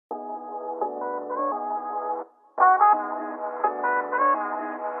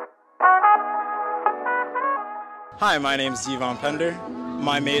Hi, my name is Divon Pender.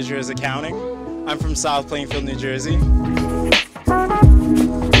 My major is accounting. I'm from South Plainfield, New Jersey.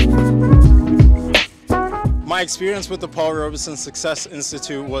 My experience with the Paul Robeson Success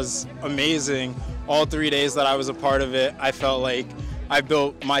Institute was amazing. All 3 days that I was a part of it, I felt like I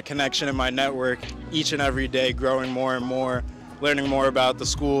built my connection and my network each and every day, growing more and more, learning more about the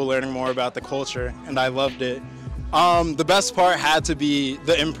school, learning more about the culture, and I loved it. The best part had to be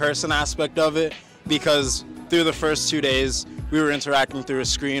the in-person aspect of it, because through the first 2 days, we were interacting through a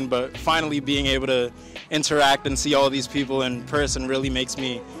screen, but finally being able to interact and see all these people in person really makes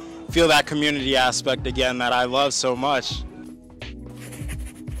me feel that community aspect again that I love so much.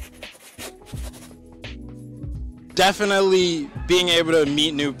 Definitely being able to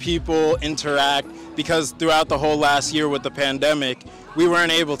meet new people, interact, because throughout the whole last year with the pandemic, we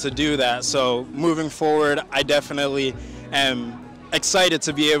weren't able to do that. So moving forward, I definitely am excited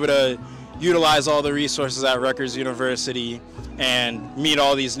to be able to utilize all the resources at Rutgers University and meet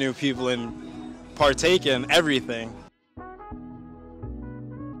all these new people and partake in everything.